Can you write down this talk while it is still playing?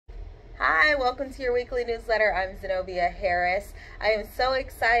Hi, welcome to your weekly newsletter. I'm Zenobia Harris. I am so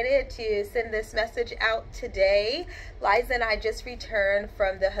excited to send this message out today. Liza and I just returned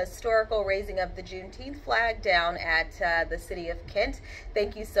from the historical raising of the Juneteenth flag down at the city of Kent.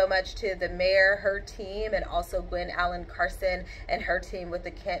 Thank you so much to the mayor, her team, and also Gwen Allen Carson and her team with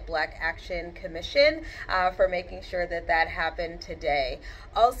the Kent Black Action Commission for making sure that that happened today.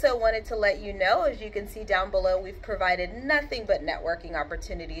 Also wanted to let you know, as you can see down below, we've provided nothing but networking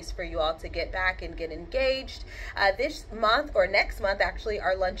opportunities for you all to get back and get engaged. This month, or next month actually,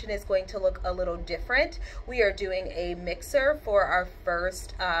 our luncheon is going to look a little different. We are doing a mixer for our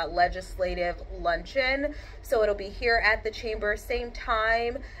first legislative luncheon. So it'll be here at the chamber, same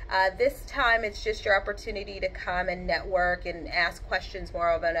time. This time it's just your opportunity to come and network and ask questions more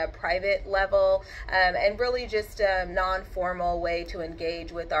of on a private level, and really just a non-formal way to engage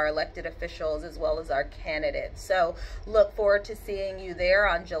with our elected officials as well as our candidates. So look forward to seeing you there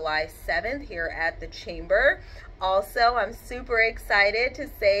on July 7th here at the chamber. Also, I'm super excited to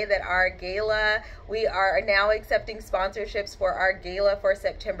say that our gala, we are now accepting sponsorships for our gala for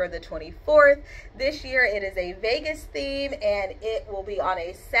September the 24th. This year it is a Vegas theme and it will be on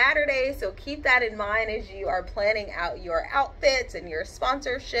a Saturday, so keep that in mind as you are planning out your outfits and your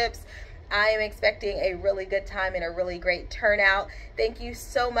sponsorships. I am expecting a really good time and a really great turnout. Thank you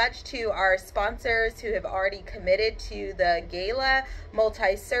so much to our sponsors who have already committed to the gala: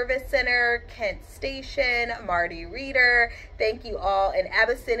 Multi-Service Center, Kent Station, Marty Reeder. Thank you all, and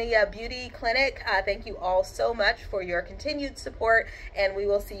Abyssinia Beauty Clinic. Thank you all so much for your continued support, and we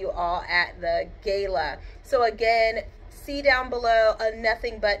will see you all at the gala. So again, see down below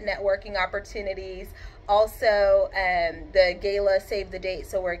nothing but networking opportunities. Also, the gala, save the date,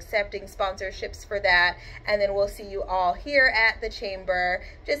 so we're accepting sponsorships for that. And then we'll see you all here at the chamber.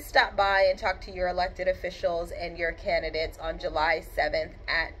 Just stop by and talk to your elected officials and your candidates on July 7th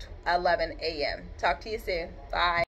at 11 a.m. Talk to you soon. Bye.